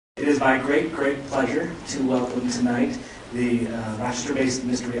It is my great pleasure to welcome tonight the Rochester-based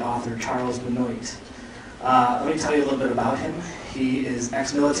mystery author Charles Benoit. Let me tell you a little bit about him. He is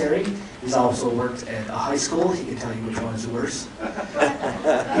ex-military. He's also worked at a high school. He can tell you which one is worse.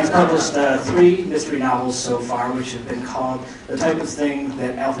 He's published 3 mystery novels so far, which have been called the type of thing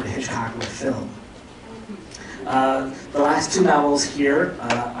that Alfred Hitchcock would film. The last 2 novels here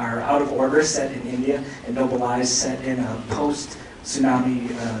are Out of Order, set in India, and Noble Eyes, set in a post-tsunami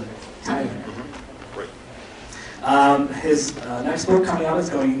Thailand. His next book coming out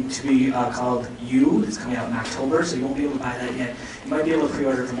is going to be called You. It's coming out in October, so you won't be able to buy that yet. You might be able to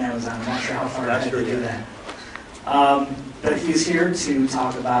pre-order from Amazon. I'm not sure how far ahead they do that. But he's here to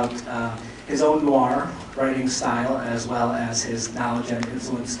talk about his own noir writing style, as well as his knowledge and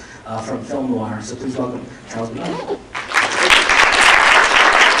influence from film noir. So please welcome Charles Benoit.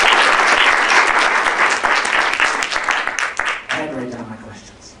 I had to write down my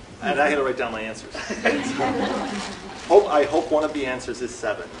questions. And I had to write down my answers. I hope one of the answers is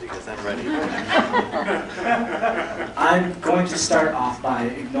 7, because I'm ready. I'm going to start off by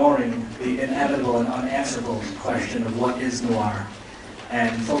ignoring the inevitable and unanswerable question of what is noir,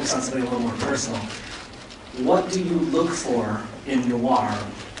 and focus on something a little more personal. What do you look for in noir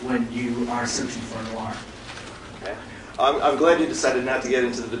when you are searching for noir? Okay. I'm glad you decided not to get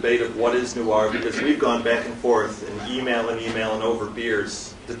into the debate of what is noir, because we've gone back and forth and email and over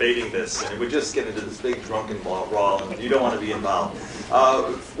beers debating this, and we just get into this big drunken brawl, and you don't want to be involved.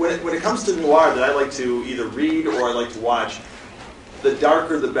 When it comes to noir that I like to either read or I like to watch, the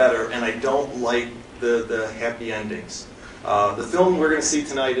darker the better, and I don't like the happy endings. The film we're going to see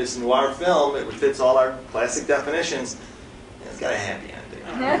tonight is a noir film. It fits all our classic definitions. It's got a happy ending.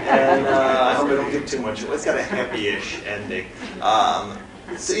 And I hope I don't give too much. It's got a happy-ish ending.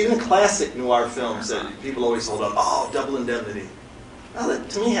 So even classic noir films that people always hold up, oh, Double Indemnity. Well, that,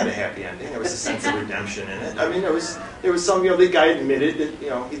 to me, had a happy ending. There was a sense of redemption in it. I mean, there was some, the guy admitted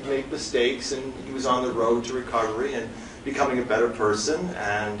that, he'd made mistakes, and he was on the road to recovery and becoming a better person.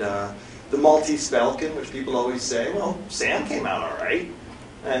 And the Maltese Falcon, which people always say, well, Sam came out all right.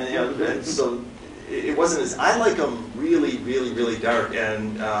 And, and so it wasn't as, I like them really, really, really dark.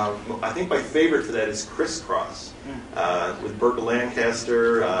 And I think my favorite for that is Crisscross, with Burt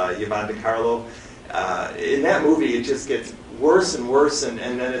Lancaster, Yvonne DiCarlo. In that movie, it just gets worse and worse, and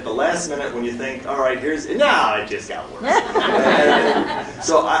then at the last minute when you think, all right, it just got worse.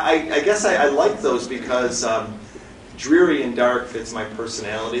 So I guess I like those because dreary and dark fits my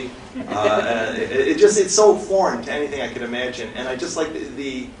personality. It's so foreign to anything I can imagine, and I just like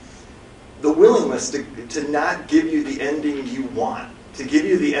the willingness to not give you the ending you want, to give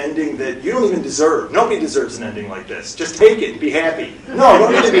you the ending that you don't even deserve. Nobody deserves an ending like this. Just take it and be happy. No,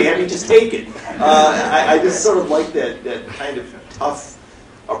 don't need to be happy, just take it. I just sort of like that kind of tough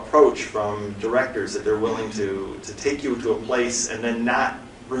approach from directors, that they're willing to take you to a place and then not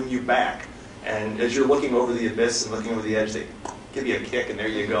bring you back. And as you're looking over the abyss and looking over the edge, they give you a kick and there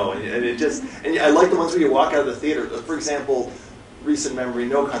you go. And I like the ones where you walk out of the theater. For example, recent memory,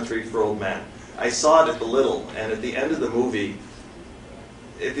 No Country for Old Men. I saw it at the Little, and at the end of the movie,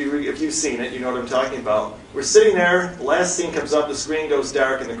 if you've seen it, you know what I'm talking about. We're sitting there, the last scene comes up, the screen goes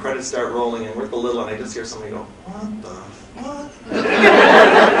dark, and the credits start rolling, and we're at the Little, and I just hear somebody go, what the fuck?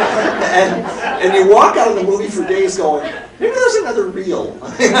 and you walk out of the movie for days going, maybe there's another reel.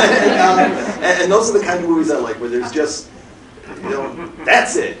 And those are the kind of movies I like, where there's just,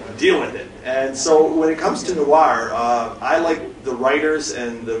 that's it, deal with it. And so when it comes to noir, I like the writers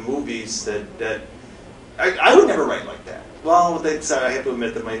and the movies that I would never write like that. Well, I have to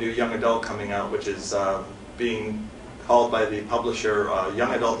admit that my new young adult coming out, which is being called by the publisher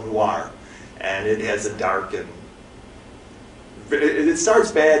Young Adult Noir, and it has a dark and it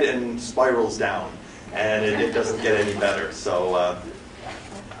starts bad and spirals down, and it doesn't get any better. So,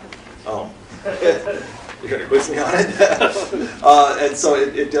 you're going to quiz me on it? And so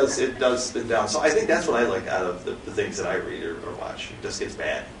it does spin down. So I think that's what I like out of the things that I read or watch. It just gets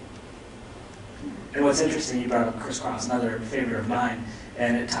bad. And what's interesting, you brought up Crisscross, another favorite of mine,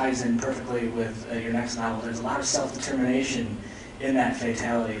 and it ties in perfectly with your next novel. There's a lot of self-determination in that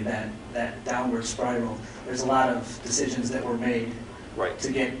fatality, that downward spiral. There's a lot of decisions that were made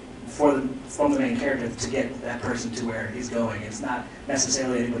to get from the main character to get that person to where he's going. It's not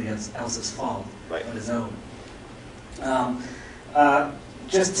necessarily anybody else's fault, but his own.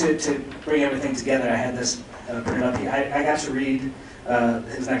 Just to bring everything together, I had this printed up here. I got to read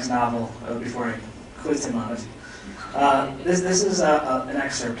his next novel before I quizzed him on it. This is an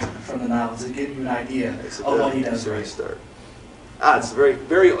excerpt from the novel to give you an idea of what he does. It's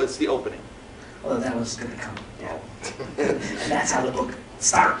it's the opening. Well, that was going to come. Yeah. And that's how the book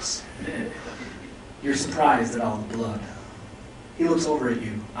starts. You're surprised at all the blood. He looks over at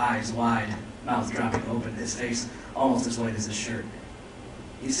you, eyes wide, mouth dropping open, his face almost as white as his shirt.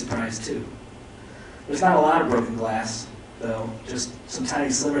 He's surprised too. There's not a lot of broken glass, though, just some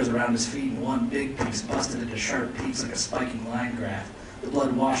tiny slivers around his feet and one big piece busted into sharp peaks like a spiking line graph, the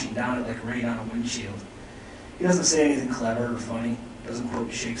blood washing down it like rain on a windshield. He doesn't say anything clever or funny, doesn't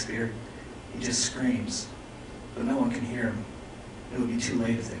quote Shakespeare. He just screams, but no one can hear him. It would be too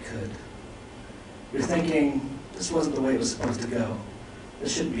late if they could. You're thinking, this wasn't the way it was supposed to go.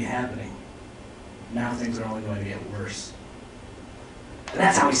 This shouldn't be happening. Now things are only going to get worse. And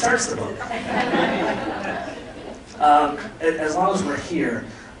that's how he starts the book. As long as we're here,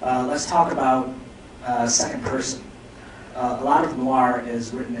 let's talk about second person. A lot of noir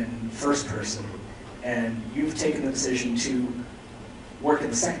is written in first person, and you've taken the decision to work in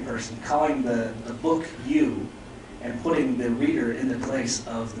the second person, calling the book you, and putting the reader in the place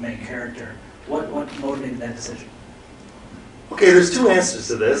of the main character. What motivated that decision? Okay, there's two answers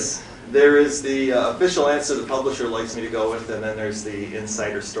to this. There is the official answer the publisher likes me to go with, and then there's the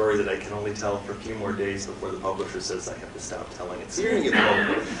insider story that I can only tell for a few more days before the publisher says I have to stop telling it. So you're going to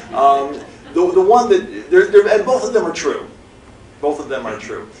get both. The one that, and both of them are true. Both of them are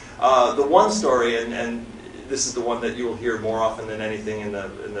true. The one story, and this is the one that you will hear more often than anything in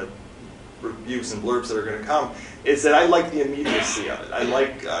the reviews and blurbs that are going to come, is that I like the immediacy of it. I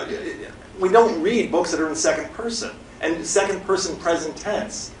like, we don't read books that are in second person, and second person present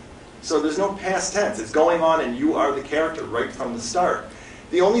tense. So there's no past tense. It's going on and you are the character right from the start.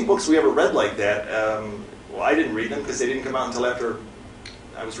 The only books we ever read like that, well, I didn't read them because they didn't come out until after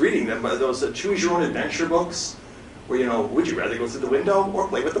I was reading them, but those choose your own adventure books, where, you know, would you rather go through the window or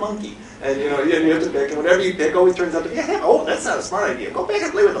play with the monkey? And, you know, you have to pick, and whatever you pick always turns out to be, oh, that's not a smart idea. Go back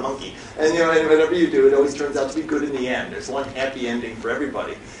and play with the monkey. And, you know, and whatever you do, it always turns out to be good in the end. There's one happy ending for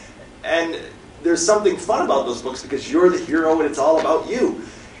everybody. And there's something fun about those books because you're the hero and it's all about you.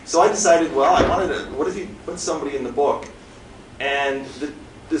 So I decided, well, I wanted to, what if you put somebody in the book and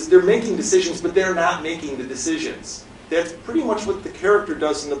they're making decisions, but they're not making the decisions. That's pretty much what the character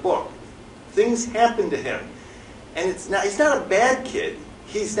does in the book. Things happen to him. And he's not a bad kid.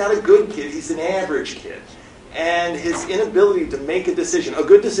 He's not a good kid. He's an average kid. And his inability to make a decision, a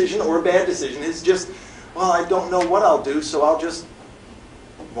good decision or a bad decision, is just, well, I don't know what I'll do, so I'll just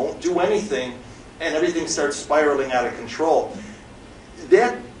won't do anything. And everything starts spiraling out of control.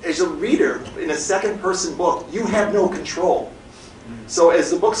 That, as a reader in a second-person book, you have no control. So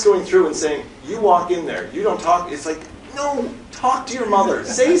as the book's going through and saying, you walk in there, you don't talk, it's like, no, talk to your mother,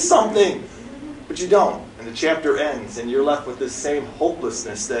 say something. But you don't. And the chapter ends, and you're left with this same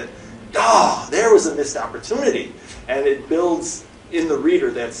hopelessness that, there was a missed opportunity. And it builds in the reader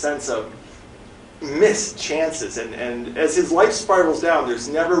that sense of missed chances. And as his life spirals down, there's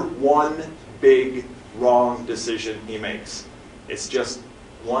never one big wrong decision he makes. It's just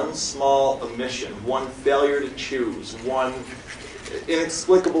one small omission, one failure to choose, one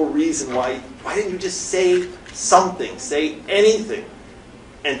inexplicable reason why didn't you just say something, say anything,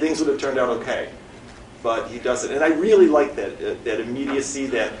 and things would have turned out okay. But he doesn't. And I really like that immediacy,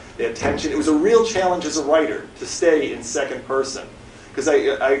 that tension. It was a real challenge as a writer to stay in second person. Because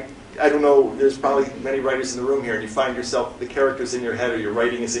I don't know, there's probably many writers in the room here, and you find yourself, the character's in your head, or your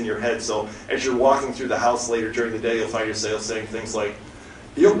writing is in your head. So as you're walking through the house later during the day, you'll find yourself saying things like,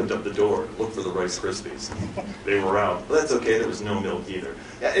 he opened up the door and looked for the Rice Krispies. They were out. Well, that's okay, there was no milk either.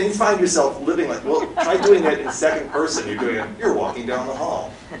 And you find yourself living like, well, try doing that in second person. You're walking down the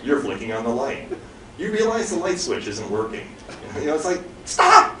hall. You're flicking on the light. You realize the light switch isn't working. You know, it's like,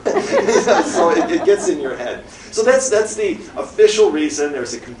 stop! So it gets in your head. So that's the official reason.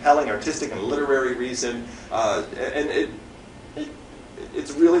 There's a compelling artistic and literary reason. And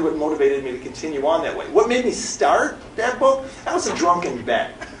it's really what motivated me to continue on that way. What made me start that book? That was a drunken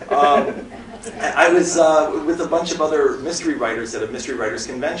bet. I was with a bunch of other mystery writers at a mystery writers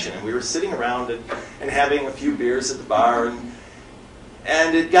convention, and we were sitting around and having a few beers at the bar,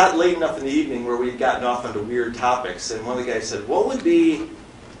 and it got late enough in the evening where we'd gotten off onto weird topics, and one of the guys said, what would be,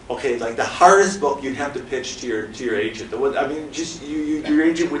 okay, like the hardest book you'd have to pitch to your agent? I mean, just your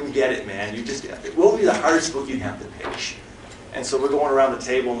agent wouldn't get it, man. What would be the hardest book you'd have to pitch? And so we're going around the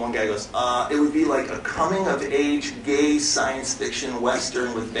table, and one guy goes, it would be like a coming-of-age gay science fiction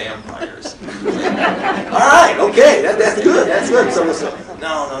western with vampires. All right, okay, that's good, that's good. So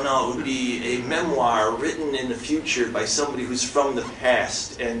no, it would be a memoir written in the future by somebody who's from the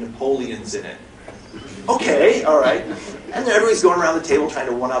past, and Napoleon's in it. Okay, all right. And everybody's going around the table trying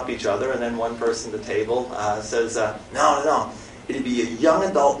to one-up each other, and then one person at the table says, no, it'd be a young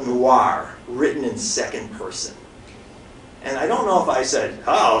adult noir written in second person. And I don't know if I said,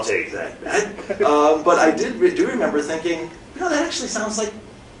 I'll take that bet, but I do remember thinking, that actually sounds like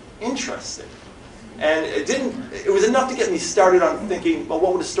interesting. And it was enough to get me started on thinking, well,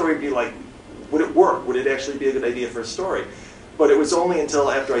 what would a story be like? Would it work? Would it actually be a good idea for a story? But it was only until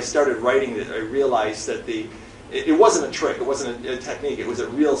after I started writing that I realized that it wasn't a trick, it wasn't a technique, it was a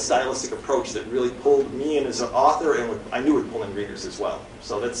real stylistic approach that really pulled me in as an author, and I knew it would pull in readers as well.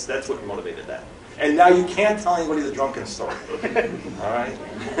 So that's what motivated that. And now you can't tell anybody the drunken story. All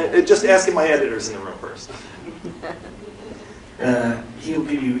right? Just asking my editors in the room first. He'll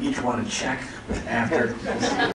give you each one a check after.